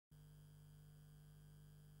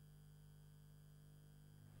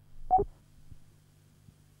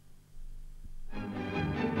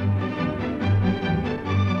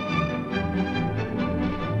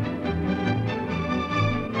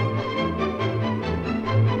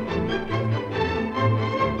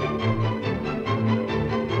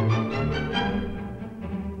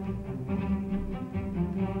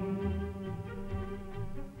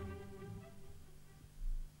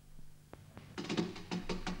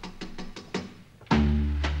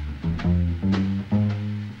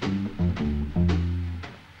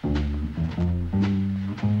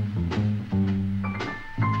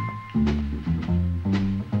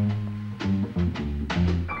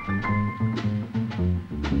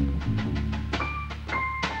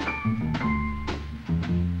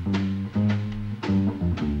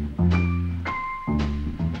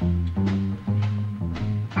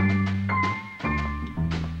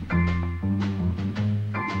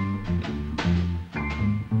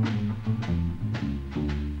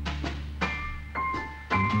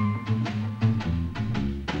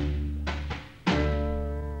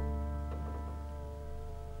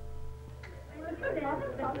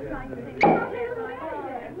A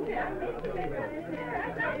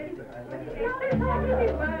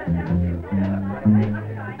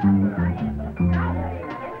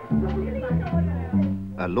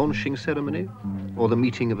launching ceremony or the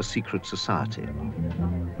meeting of a secret society?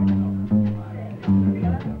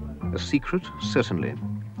 A secret, certainly.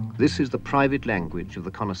 This is the private language of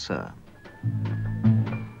the connoisseur.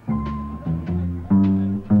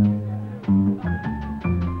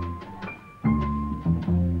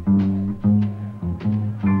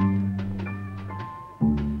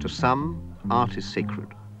 To some, art is sacred.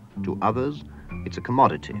 To others, it's a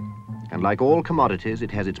commodity. And like all commodities,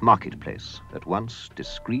 it has its marketplace, at once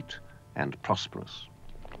discreet and prosperous.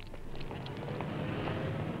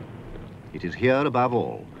 It is here, above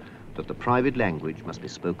all, that the private language must be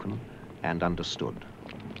spoken and understood.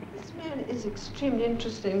 This man is extremely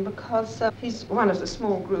interesting because he's one of the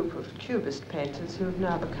small group of Cubist painters who have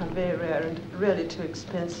now become very rare and really too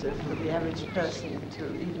expensive for the average person to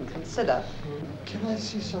even consider. Can I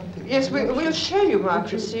see something? Yes, we'll show you,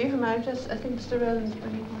 Mark, you see. I think Mr. Rowland's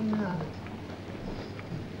bringing one now.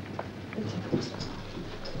 Yes,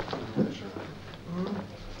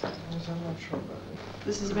 I'm not sure about it.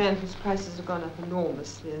 This is a man whose prices have gone up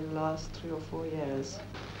enormously in the last 3 or 4 years.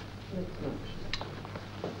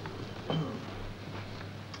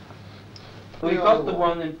 We got the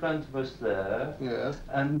one in front of us there. Yes.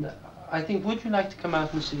 And I think, would you like to come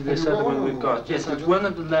out and see this other one we've got? Yes, it's one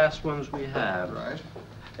of the last ones we have. Right.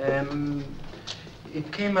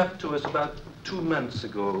 It came up to us about 2 months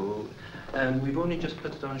ago, and we've only just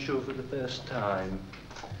put it on show for the first time.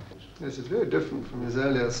 Yes, it's very different from his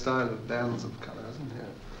earlier style of bands of colour, isn't it?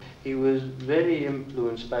 He was very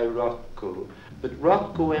influenced by Rothko, but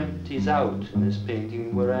Rothko empties out in his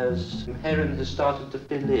painting, whereas Heron has started to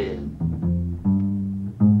fill in.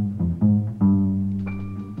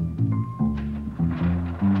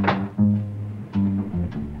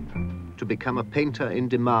 To become a painter in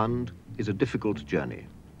demand is a difficult journey,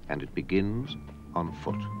 and it begins on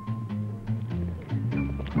foot.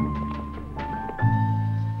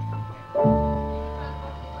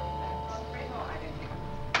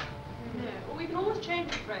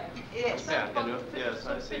 Yes. Yeah, yes,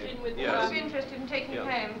 I see. Would you be interested in taking it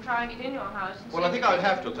home, trying it in your house? Well, I think I would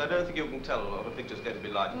have to, because I don't think you can tell what a picture's going to be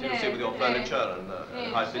like until you see it with your furniture and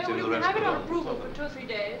how it fits in with the rest of have the it on room. approval for 2 or 3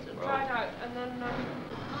 days and try it out, and then...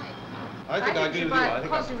 I think I agree with you. I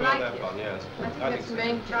think I prefer that it. one, yes. I think that's the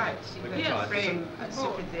main price. Yes, frame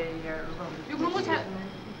you can always have...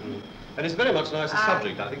 And it's very much nicer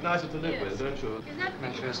subject, I think, nicer to live with, don't you? Can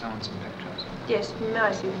I show someone some pictures? Yes,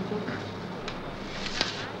 nice, you think.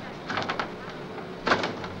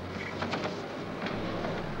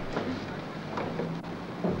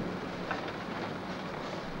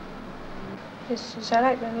 Yes, I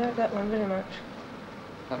like that one very much.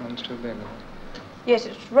 That one's too big. Yes,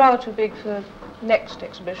 it's rather too big for the next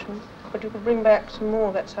exhibition, but you could bring back some more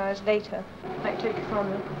of that size later. I take it from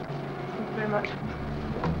you. Thank you very much.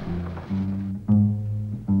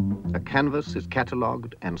 A canvas is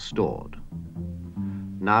catalogued and stored.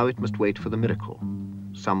 Now it must wait for the miracle,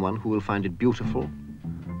 someone who will find it beautiful,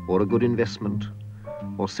 or a good investment,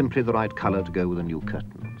 or simply the right color to go with the new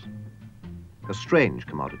curtains. A strange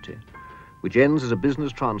commodity, which ends as a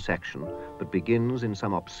business transaction, but begins in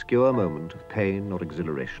some obscure moment of pain or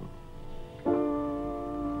exhilaration.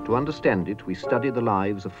 To understand it, we study the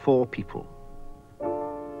lives of 4 people.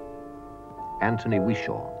 Anthony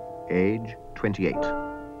Wishaw, age 28.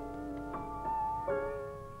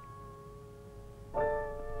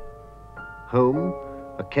 Home,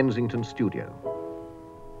 a Kensington studio.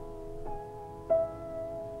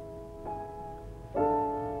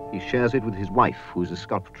 He shares it with his wife, who is a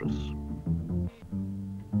sculptress.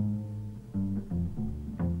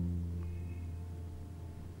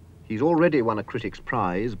 He's already won a critic's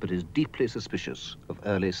prize, but is deeply suspicious of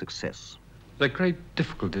early success. There are great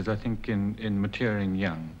difficulties, I think, in maturing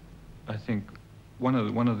young. I think one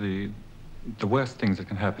of the worst things that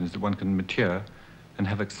can happen is that one can mature and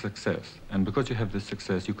have a success. And because you have this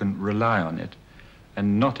success, you can rely on it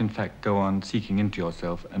and not, in fact, go on seeking into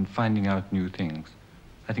yourself and finding out new things.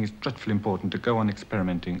 I think it's dreadfully important to go on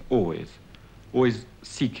experimenting always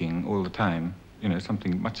seeking all the time,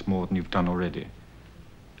 something much more than you've done already.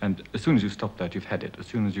 And as soon as you stop that, you've had it. As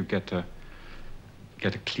soon as you get a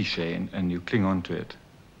cliche and you cling on to it,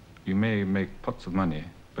 you may make pots of money,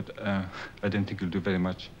 but I don't think you'll do very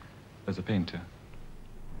much as a painter.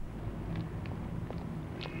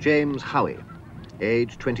 James Howie,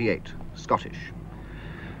 age 28, Scottish.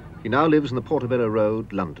 He now lives in the Portobello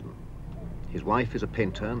Road, London. His wife is a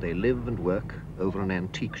painter, and they live and work over an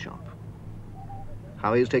antique shop.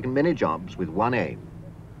 Howie has taken many jobs with one aim,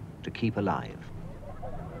 to keep alive.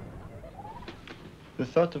 The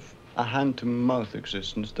thought of a hand-to-mouth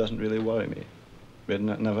existence doesn't really worry me. It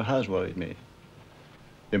never has worried me.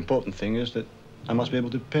 The important thing is that I must be able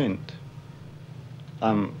to paint.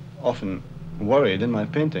 I'm often worried in my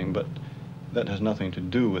painting, but that has nothing to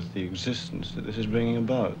do with the existence that this is bringing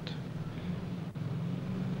about.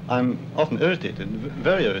 I'm often irritated,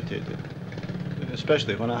 very irritated,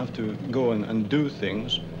 especially when I have to go and do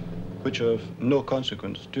things which are of no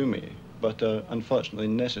consequence to me, but are unfortunately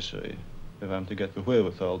necessary if I'm to get the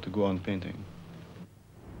wherewithal to go on painting.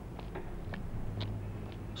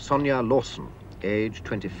 Sonia Lawson, age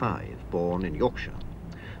 25, born in Yorkshire.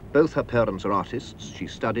 Both her parents are artists. She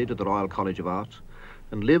studied at the Royal College of Art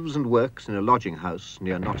and lives and works in a lodging house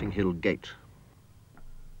near Notting Hill Gate.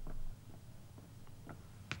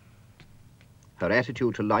 Her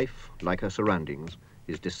attitude to life, like her surroundings,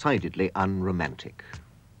 is decidedly unromantic.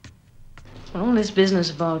 Well, all this business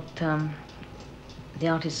about the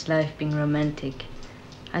artist's life being romantic,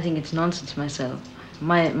 I think it's nonsense myself.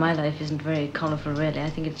 My life isn't very colourful, really. I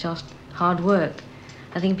think it's just hard work.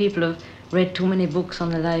 I think people have read too many books on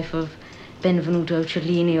the life of Benvenuto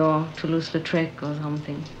Cellini or Toulouse-Lautrec or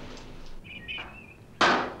something.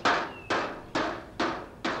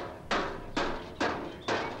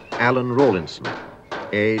 Alan Rawlinson,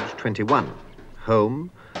 age 21,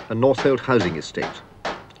 home, a Northolt housing estate.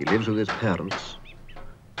 He lives with his parents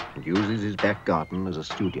and uses his back garden as a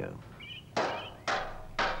studio.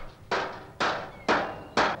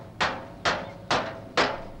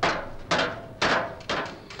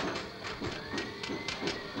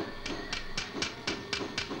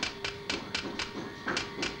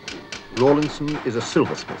 Rawlinson is a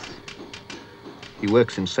silversmith. He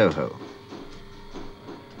works in Soho.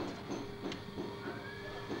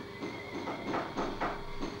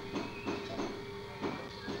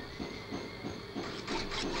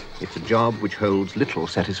 It's a job which holds little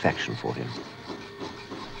satisfaction for him.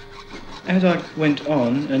 As I went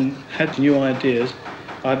on and had new ideas,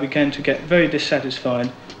 I began to get very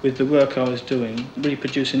dissatisfied with the work I was doing,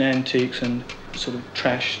 reproducing antiques and sort of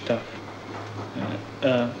trash stuff.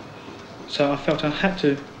 So I felt I had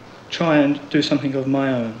to try and do something of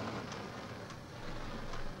my own.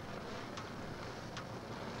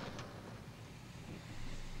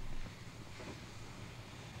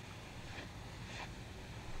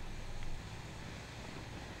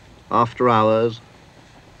 After hours,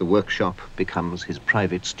 the workshop becomes his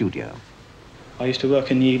private studio. I used to work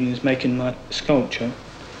in the evenings making my sculpture.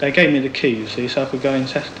 They gave me the key, you see, so I could go in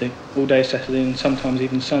Saturday, all day Saturday and sometimes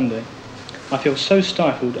even Sunday. I feel so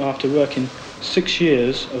stifled after working 6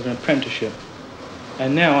 years of an apprenticeship.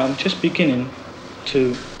 And now I'm just beginning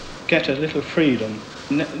to get a little freedom.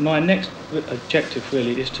 My next objective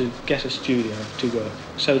really is to get a studio to work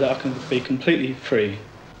so that I can be completely free.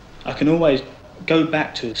 I can always go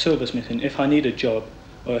back to silversmithing if I need a job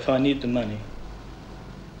or if I need the money.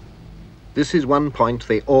 This is one point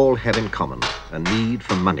they all have in common, a need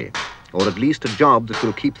for money, or at least a job that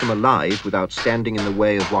will keep them alive without standing in the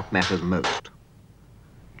way of what matters most.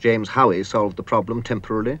 James Howie solved the problem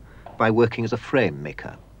temporarily by working as a frame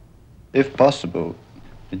maker. If possible,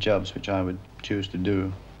 the jobs which I would choose to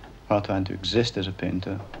do while trying to exist as a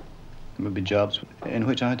painter would be jobs in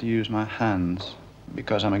which I had to use my hands,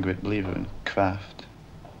 because I'm a great believer in craft.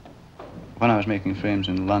 When I was making frames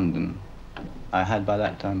in London, I had by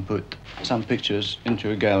that time put some pictures into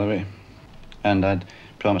a gallery, and I'd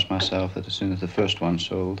promised myself that as soon as the first one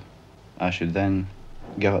sold, I should then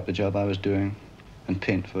give up the job I was doing and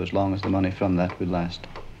paint for as long as the money from that would last.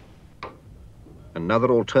 Another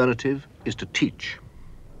alternative is to teach.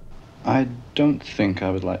 I don't think I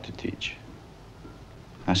would like to teach.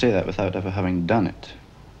 I say that without ever having done it.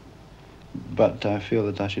 But I feel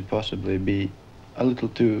that I should possibly be a little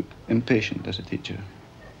too impatient as a teacher.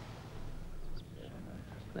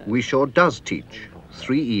 Wishaw does teach,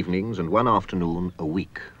 3 evenings and 1 afternoon a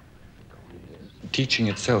week. Teaching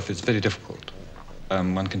itself is very difficult.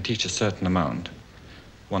 One can teach a certain amount.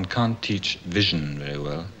 One can't teach vision very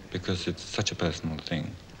well because it's such a personal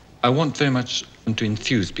thing. I want very much to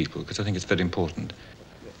enthuse people because I think it's very important.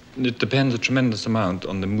 It depends a tremendous amount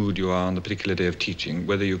on the mood you are on the particular day of teaching,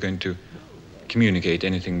 whether you're going to communicate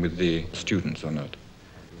anything with the students or not.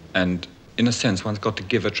 And in a sense, one's got to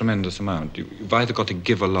give a tremendous amount. You've either got to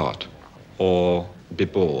give a lot or be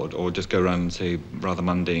bored or just go around and say rather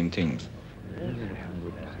mundane things.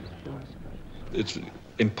 It's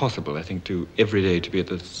impossible, I think, every day to be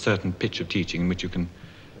at a certain pitch of teaching in which you can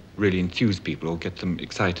really enthuse people or get them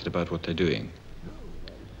excited about what they're doing.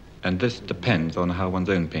 And this depends on how one's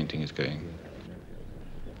own painting is going.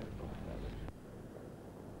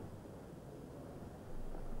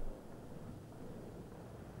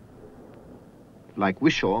 Like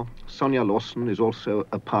Wishaw, Sonia Lawson is also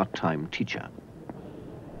a part-time teacher.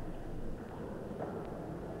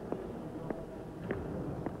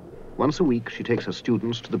 Once a week, she takes her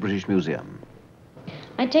students to the British Museum.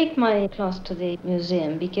 I take my class to the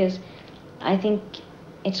museum because I think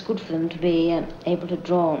it's good for them to be able to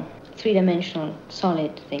draw three-dimensional,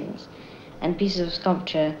 solid things, and pieces of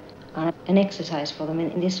sculpture are an exercise for them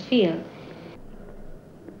in this field.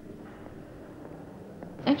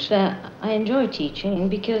 Actually, I enjoy teaching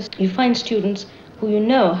because you find students who you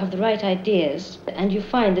know have the right ideas, and you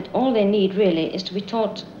find that all they need really is to be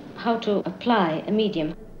taught how to apply a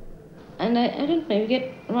medium. And I don't know, you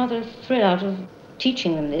get rather a thrill out of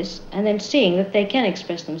teaching them this and then seeing that they can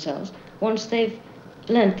express themselves once they've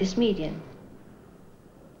learnt this medium.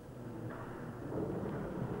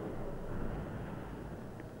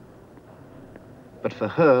 But for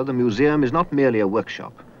her, the museum is not merely a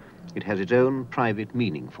workshop. It has its own private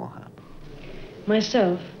meaning for her.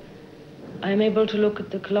 Myself, I am able to look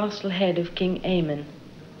at the colossal head of King Aymon,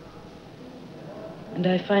 and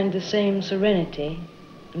I find the same serenity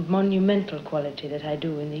and monumental quality that I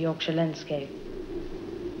do in the Yorkshire landscape.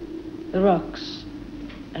 The rocks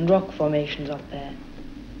and rock formations up there.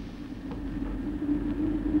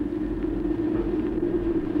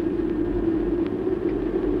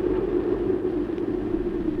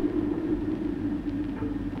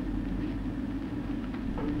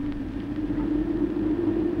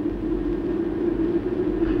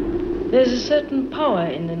 There's a certain power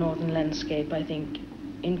in the northern landscape, I think,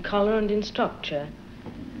 in colour and in structure.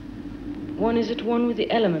 One is at one with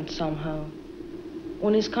the elements somehow.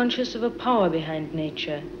 One is conscious of a power behind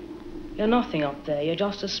nature. You're nothing up there, you're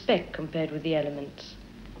just a speck compared with the elements.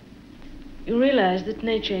 You realize that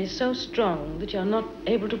nature is so strong that you're not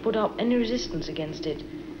able to put up any resistance against it.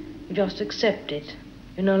 You just accept it.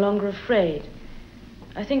 You're no longer afraid.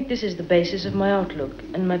 I think this is the basis of my outlook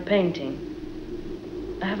and my painting.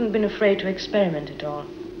 I haven't been afraid to experiment at all.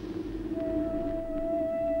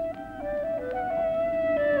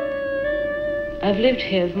 I've lived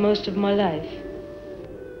here for most of my life.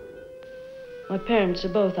 My parents are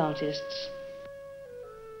both artists.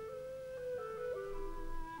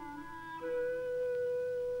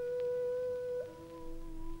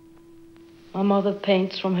 My mother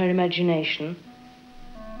paints from her imagination.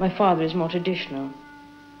 My father is more traditional.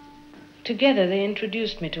 Together they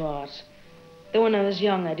introduced me to art. Though when I was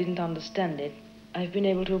young I didn't understand it, I've been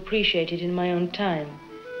able to appreciate it in my own time.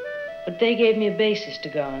 But they gave me a basis to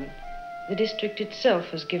go on. The district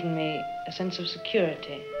itself has given me a sense of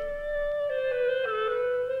security.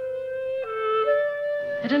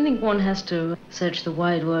 I don't think one has to search the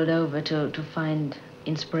wide world over to find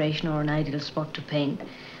inspiration or an ideal spot to paint.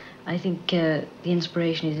 I think the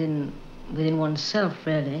inspiration is within oneself,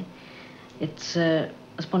 really. It's a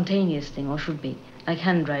spontaneous thing, or should be, like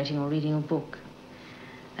handwriting or reading a book.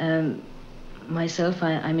 Myself,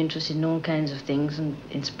 I'm interested in all kinds of things and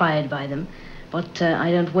inspired by them, but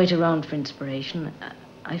I don't wait around for inspiration.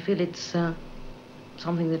 I feel it's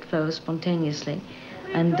something that flows spontaneously,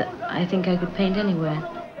 and I think I could paint anywhere.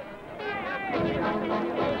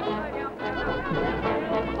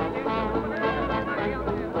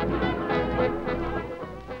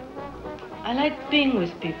 I like being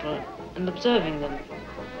with people and observing them.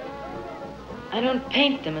 I don't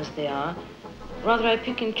paint them as they are. Rather, I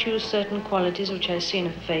pick and choose certain qualities which I see in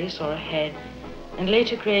a face or a head, and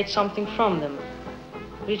later create something from them.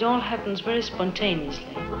 But it all happens very spontaneously.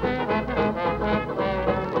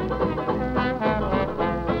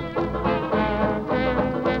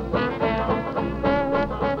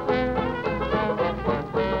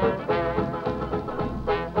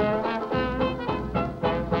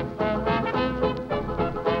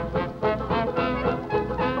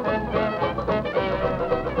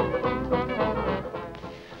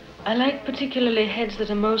 I like particularly heads that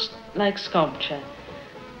are most like sculpture.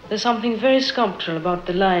 There's something very sculptural about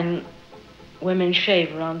the line where men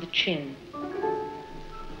shave around the chin.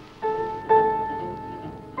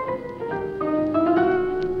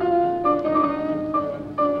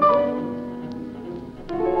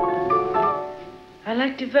 I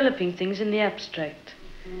like developing things in the abstract.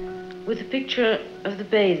 With the picture of the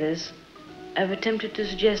bathers, I've attempted to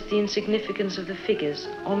suggest the insignificance of the figures,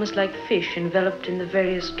 almost like fish enveloped in the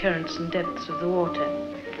various currents and depths of the water.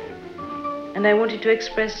 And I wanted to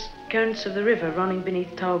express currents of the river running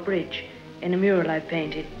beneath Tower Bridge in a mural I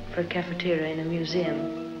painted for a cafeteria in a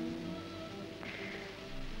museum.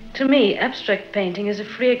 To me, abstract painting is a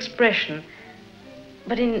free expression,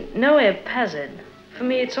 but in no way haphazard. For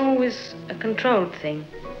me, it's always a controlled thing.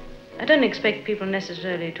 I don't expect people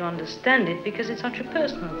necessarily to understand it because it's such a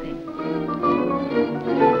personal thing.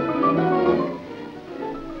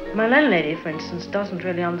 My landlady, for instance, doesn't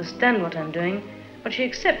really understand what I'm doing, but she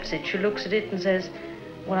accepts it. She looks at it and says,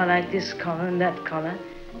 well, I like this color and that color.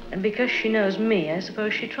 And because she knows me, I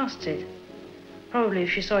suppose she trusts it. Probably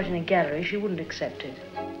if she saw it in a gallery, she wouldn't accept it.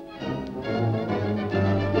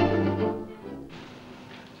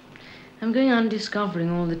 I'm going on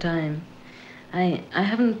discovering all the time. I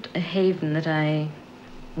haven't a haven that I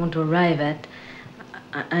want to arrive at.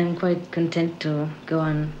 I'm quite content to go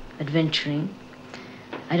on adventuring.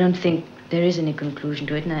 I don't think there is any conclusion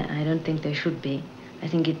to it, and I don't think there should be. I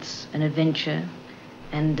think it's an adventure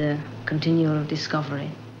and a continual discovery.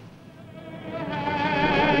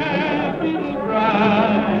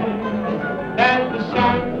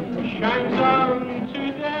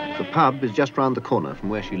 The pub is just round the corner from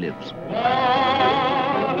where she lives.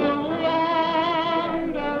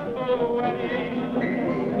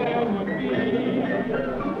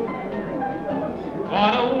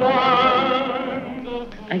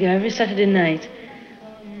 I go every Saturday night.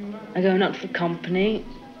 I go not for company,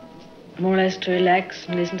 more or less to relax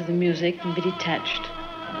and listen to the music and be detached.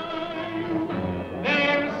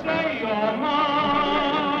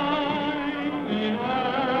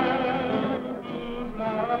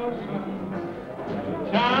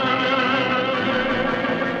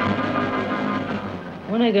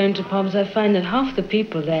 When I go into pubs, I find that half the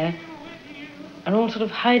people there are all sort of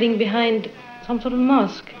hiding behind some sort of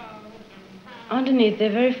mask. Underneath, they're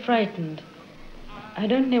very frightened. I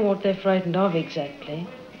don't know what they're frightened of exactly,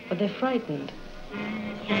 but they're frightened.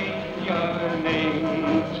 Your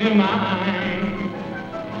name to mine.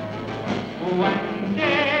 One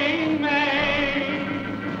day, May,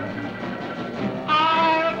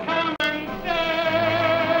 I'll come and say.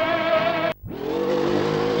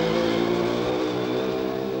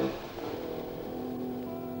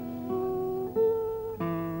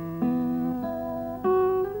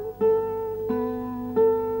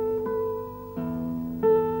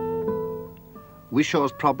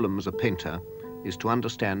 Wishaw's problem as a painter is to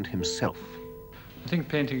understand himself. I think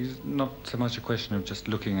painting is not so much a question of just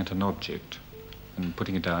looking at an object and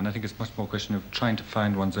putting it down. I think it's much more a question of trying to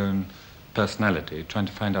find one's own personality, trying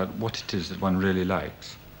to find out what it is that one really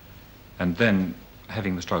likes, and then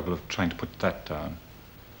having the struggle of trying to put that down.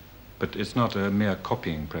 But it's not a mere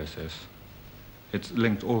copying process. It's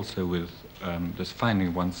linked also with this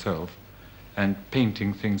finding oneself and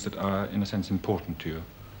painting things that are, in a sense, important to you.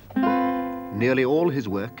 Nearly all his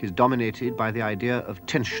work is dominated by the idea of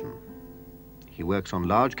tension. He works on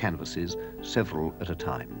large canvases, several at a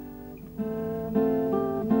time.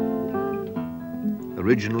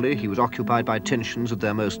 Originally, he was occupied by tensions at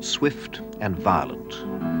their most swift and violent.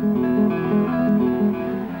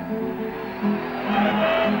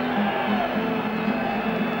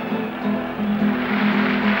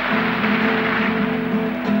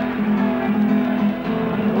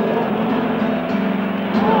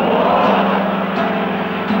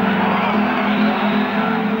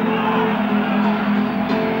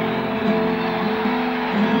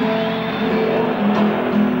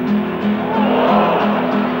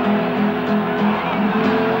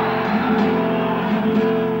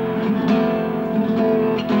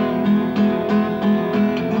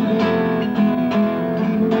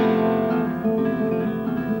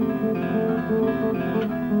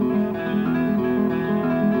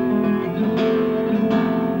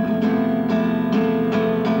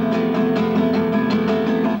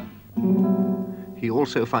 He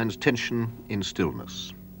also finds tension in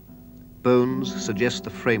stillness. Bones suggest the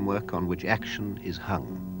framework on which action is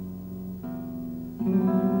hung.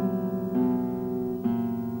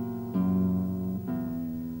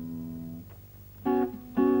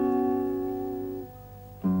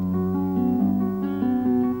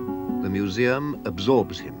 The museum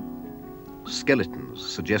absorbs him. Skeletons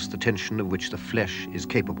suggest the tension of which the flesh is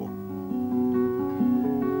capable.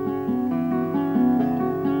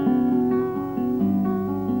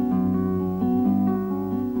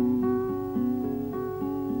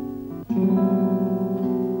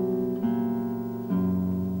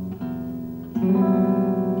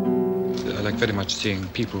 I like very much seeing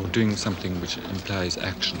people doing something which implies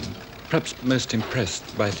action. Perhaps most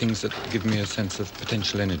impressed by things that give me a sense of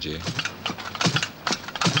potential energy.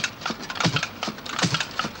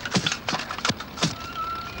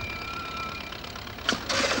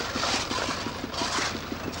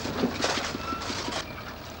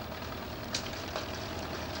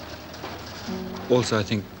 Also, I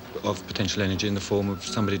think of potential energy in the form of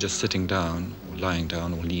somebody just sitting down, or lying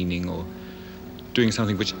down, or leaning, or doing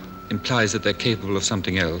something which implies that they're capable of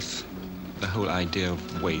something else. The whole idea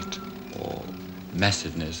of weight, or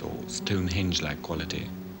massiveness, or Stonehenge-like quality,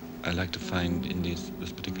 I like to find in this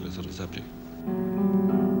particular sort of subject.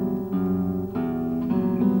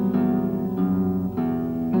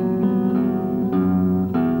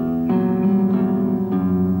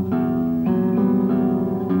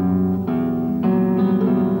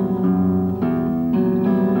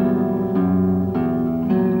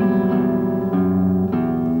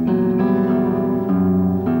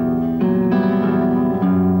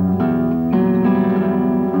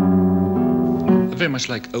 very much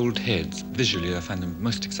like old heads. Visually, I find them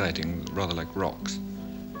most exciting, rather like rocks.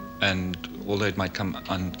 And although it might come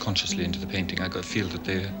unconsciously into the painting, I feel that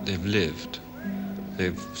they've lived.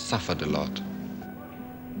 They've suffered a lot.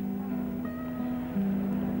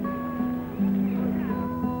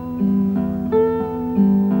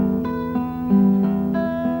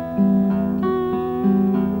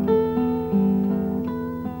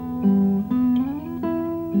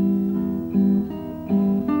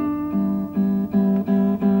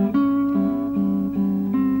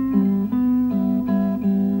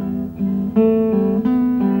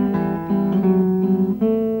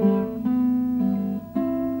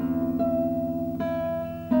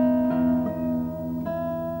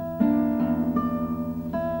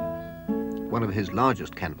 One of his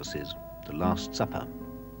largest canvases, The Last Supper.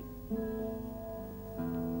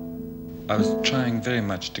 I was trying very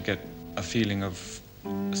much to get a feeling of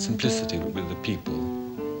simplicity with the people,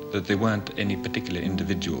 that they weren't any particular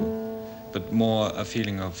individual, but more a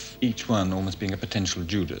feeling of each one almost being a potential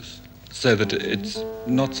Judas, so that it's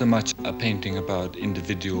not so much a painting about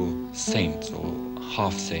individual saints or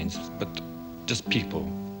half-saints, but just people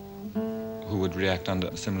who would react under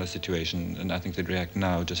a similar situation, and I think they'd react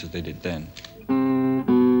now just as they did then.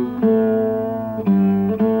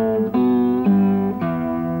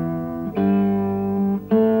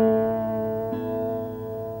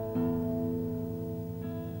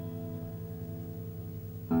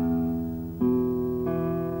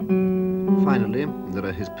 Finally, there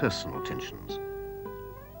are his personal tensions.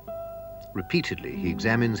 Repeatedly, he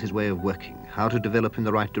examines his way of working, how to develop in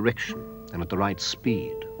the right direction and at the right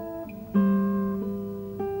speed.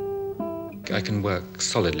 I can work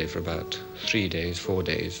solidly for about 3 days, 4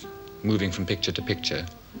 days, moving from picture to picture,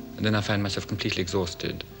 and then I find myself completely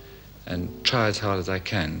exhausted, and try as hard as I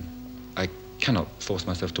can. I cannot force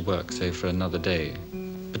myself to work, say, for another day,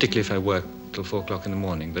 particularly if I work till 4 o'clock in the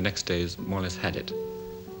morning. The next day is more or less had it.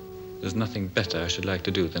 There's nothing better I should like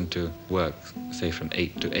to do than to work, say, from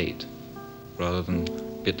 8 to 8, rather than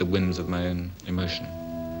be at the whims of my own emotion.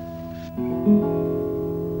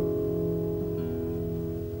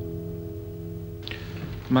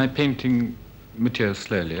 My painting matures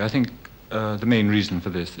slowly. I think the main reason for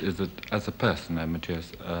this is that as a person I mature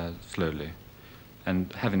slowly,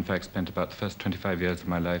 and have in fact spent about the first 25 years of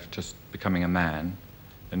my life just becoming a man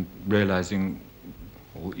and realizing,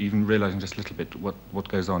 or even realizing just a little bit what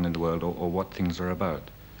goes on in the world or what things are about.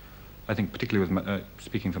 I think particularly with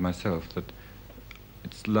speaking for myself, that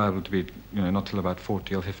it's liable to be, not till about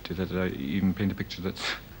 40 or 50 that I even paint a picture that's,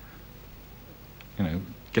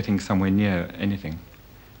 getting somewhere near anything.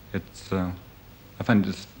 It's, I find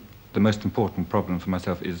this, the most important problem for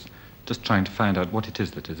myself is just trying to find out what it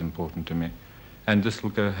is that is important to me. And this will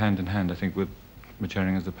go hand in hand, I think, with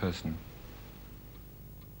maturing as a person.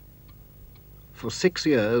 For 6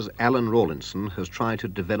 years, Alan Rawlinson has tried to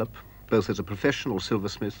develop both as a professional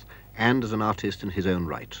silversmith and as an artist in his own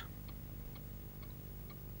right.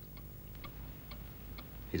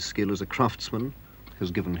 His skill as a craftsman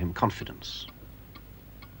has given him confidence.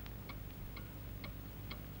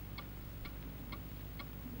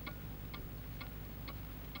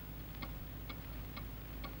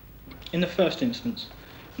 In the first instance,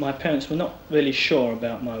 my parents were not really sure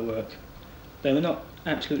about my work. They were not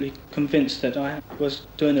absolutely convinced that I was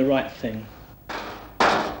doing the right thing.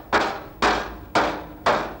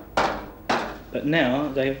 But now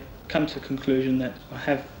they've come to the conclusion that I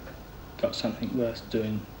have got something worth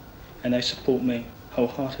doing, and they support me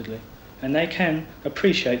wholeheartedly. And they can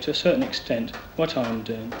appreciate to a certain extent what I'm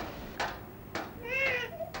doing.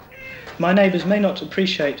 My neighbours may not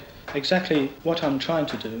appreciate exactly what I'm trying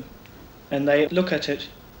to do, and they look at it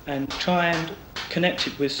and try and connect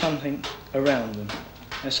it with something around them,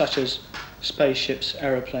 such as spaceships,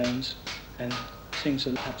 aeroplanes, and things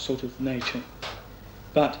of that sort of nature.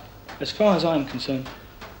 But as far as I'm concerned,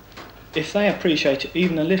 if they appreciate it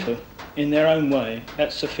even a little in their own way,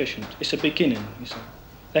 that's sufficient. It's a beginning, you see.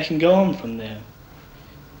 They can go on from there.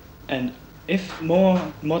 And if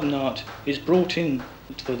more modern art is brought in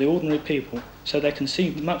for the ordinary people so they can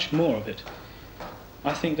see much more of it,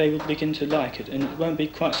 I think they will begin to like it, and it won't be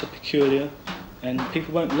quite so peculiar, and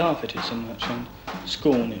people won't laugh at it so much and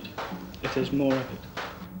scorn it if there's more of it.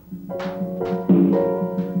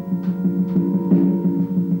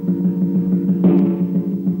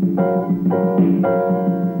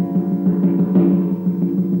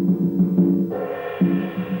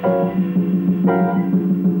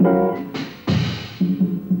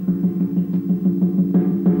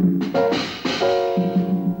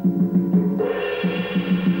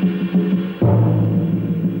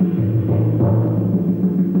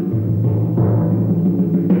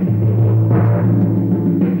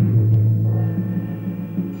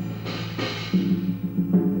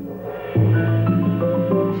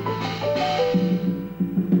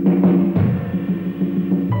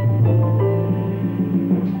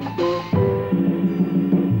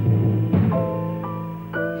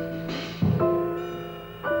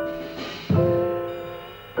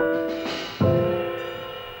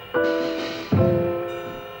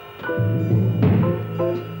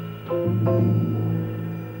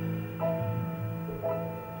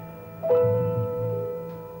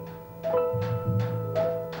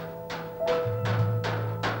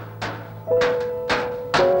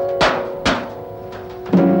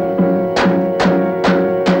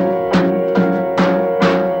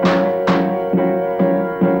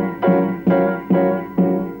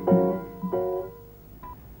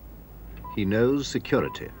 knows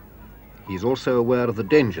security. He's also aware of the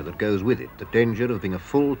danger that goes with it, the danger of being a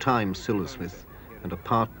full-time silversmith and a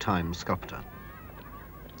part-time sculptor.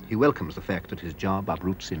 He welcomes the fact that his job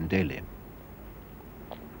uproots him daily.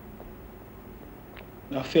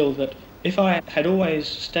 I feel that if I had always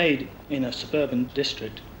stayed in a suburban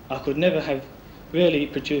district, I could never have really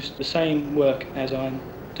produced the same work as I'm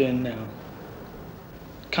doing now.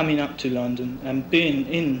 Coming up to London and being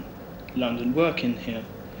in London, working here,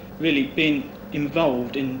 really being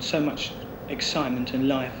involved in so much excitement and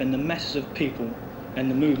life and the masses of people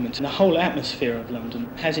and the movements and the whole atmosphere of London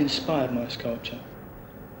has inspired my sculpture.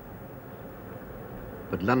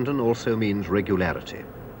 But London also means regularity,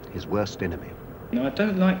 his worst enemy. I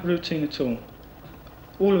don't like routine at all.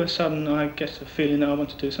 All of a sudden I get a feeling that I want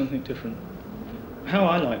to do something different. How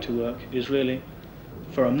I like to work is really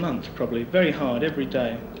for a month probably, very hard every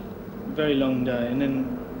day, very long day, and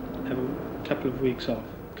then have a couple of weeks off,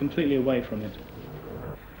 completely away from it.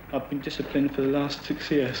 I've been disciplined for the last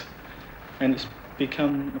 6 years and it's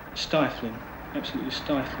become stifling, absolutely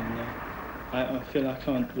stifling now. I feel I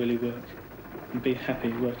can't really work and be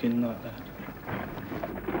happy working like that.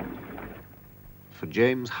 For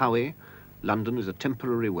James Howie, London is a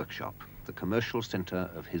temporary workshop, the commercial centre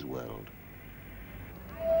of his world.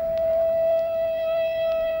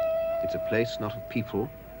 It's a place not of people,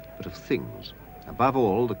 but of things. Above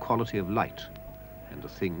all, the quality of light and the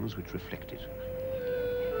things which reflect it.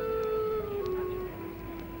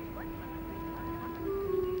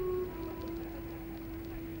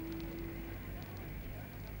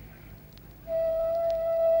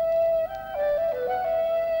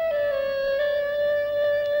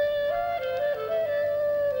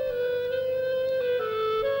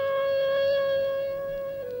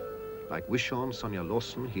 Like Wishon Sonia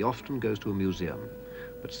Lawson, he often goes to a museum,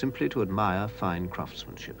 but simply to admire fine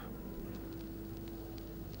craftsmanship.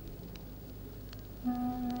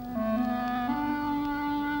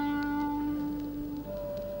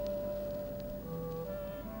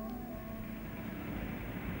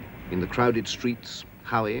 In the crowded streets,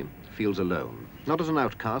 Howie feels alone, not as an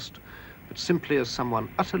outcast, but simply as someone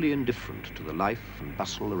utterly indifferent to the life and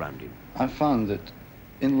bustle around him. I found that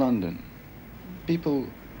in London, people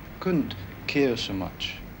couldn't care so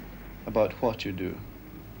much about what you do.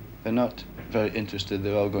 They're not very interested.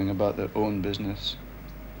 They're all going about their own business.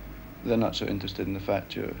 They're not so interested in the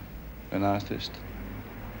fact you're an artist.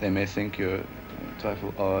 They may think you're a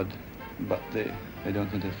trifle odd, but they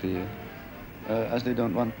don't interfere, as they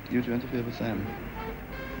don't want you to interfere with them.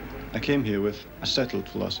 I came here with a settled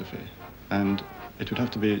philosophy, and it would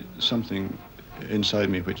have to be something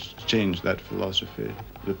inside me which changed that philosophy.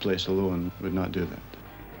 The place alone would not do that.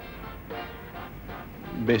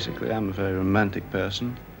 Basically, I'm a very romantic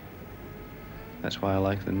person. That's why I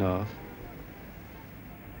like the North.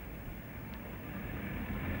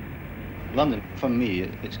 London, for me,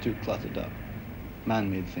 it's too cluttered up.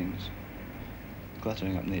 Man-made things.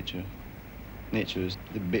 Cluttering up nature. Nature is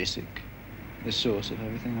the basic, the source of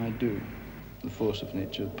everything I do. The force of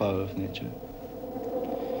nature, the power of nature.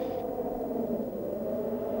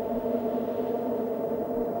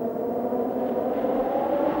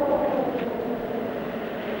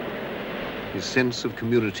 His sense of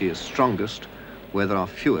community is strongest where there are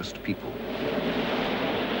fewest people.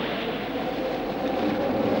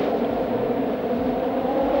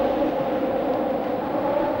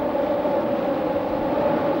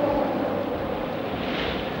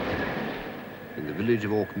 In the village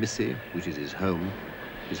of Auchmissy, which is his home,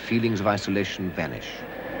 his feelings of isolation vanish.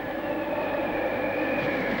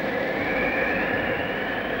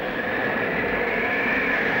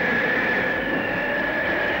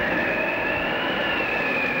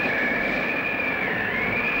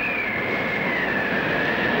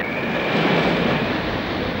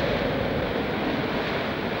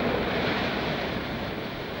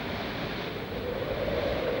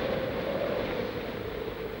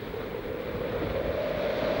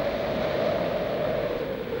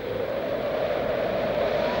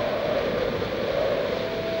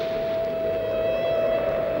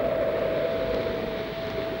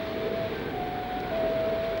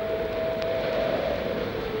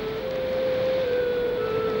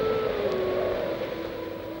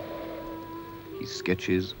 He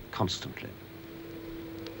sketches constantly.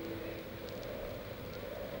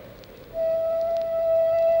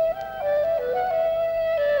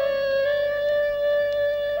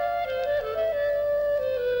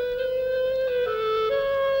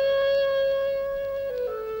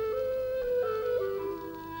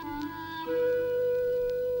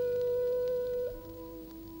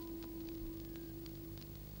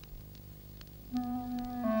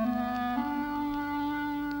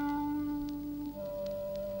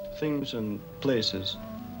 things and places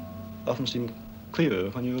often seem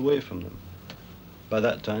clearer when you're away from them. By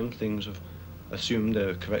that time, things have assumed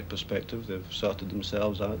their correct perspective, they've sorted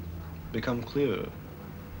themselves out, become clearer.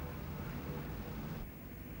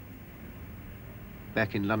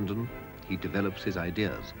 Back in London, he develops his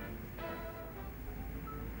ideas.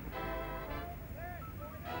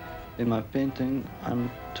 In my painting,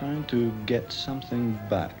 I'm trying to get something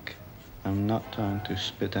back. I'm not trying to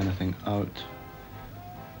spit anything out.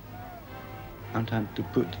 I'm trying to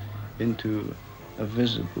put into a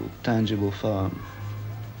visible, tangible form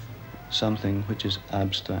something which is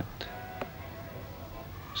abstract,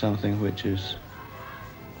 something which is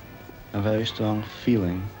a very strong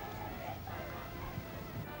feeling.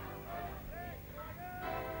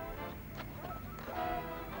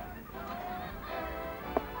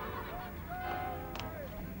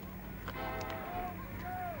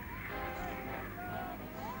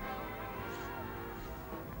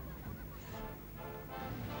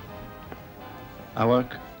 I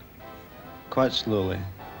work quite slowly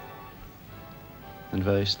and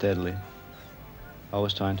very steadily,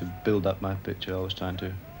 always trying to build up my picture, always trying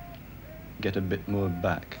to get a bit more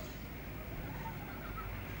back.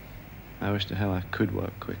 I wish to hell I could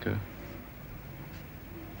work quicker.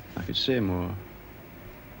 I could say more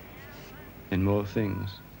in more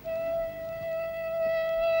things.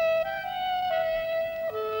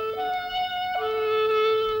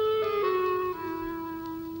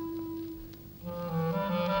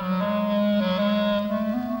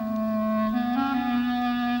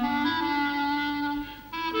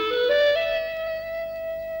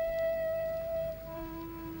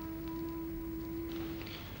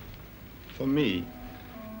 For me,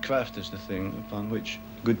 craft is the thing upon which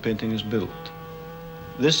good painting is built.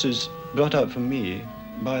 This is brought out for me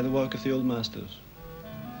by the work of the old masters.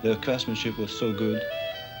 Their craftsmanship was so good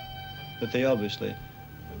that they obviously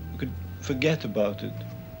could forget about it.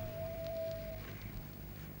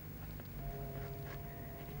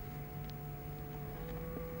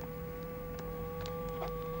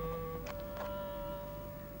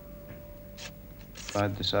 I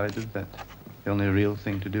decided that the only real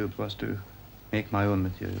thing to do was to make my own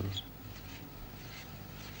materials.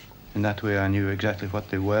 In that way I knew exactly what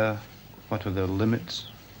they were, what were their limits.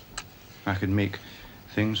 I could make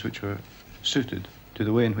things which were suited to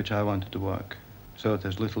the way in which I wanted to work, so that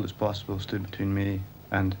as little as possible stood between me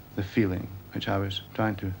and the feeling which I was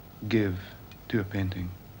trying to give to a painting.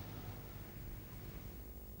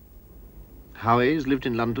 Howie's lived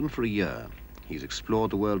in London for a year. He's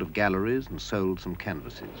explored the world of galleries and sold some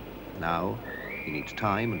canvases. Now, he needs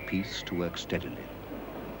time and peace to work steadily.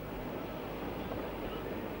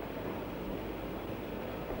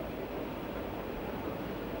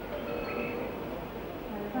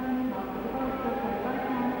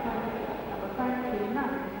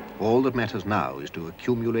 All that matters now is to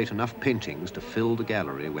accumulate enough paintings to fill the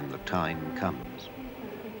gallery when the time comes.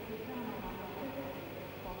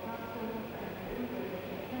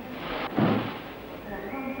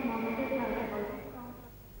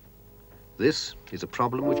 This is a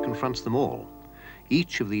problem which confronts them all.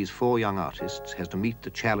 Each of these four young artists has to meet the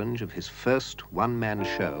challenge of his first one-man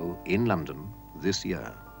show in London this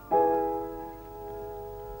year.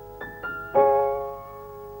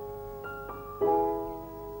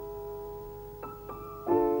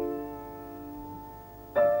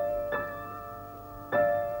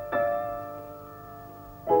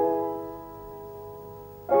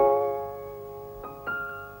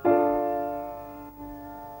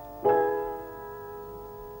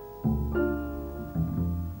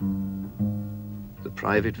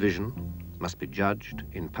 Private vision must be judged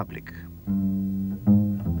in public.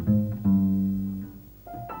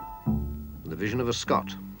 The vision of a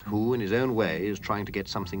Scot who, in his own way, is trying to get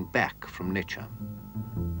something back from nature.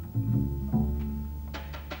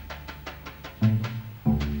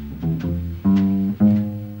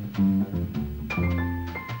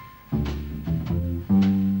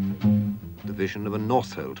 The vision of a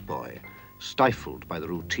Northolt boy, stifled by the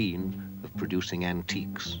routine of producing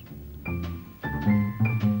antiques.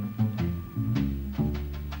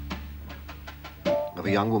 Of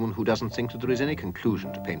a young woman who doesn't think that there is any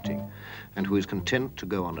conclusion to painting and who is content to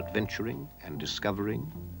go on adventuring and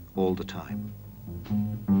discovering all the time.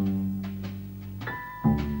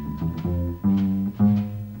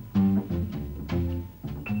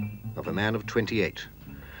 Of a man of 28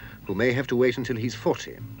 who may have to wait until he's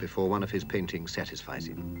 40 before one of his paintings satisfies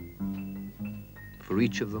him. For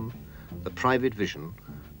each of them, the private vision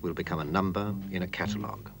will become a number in a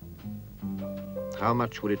catalogue. How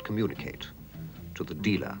much will it communicate to the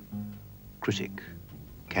dealer, critic,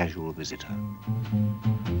 casual visitor?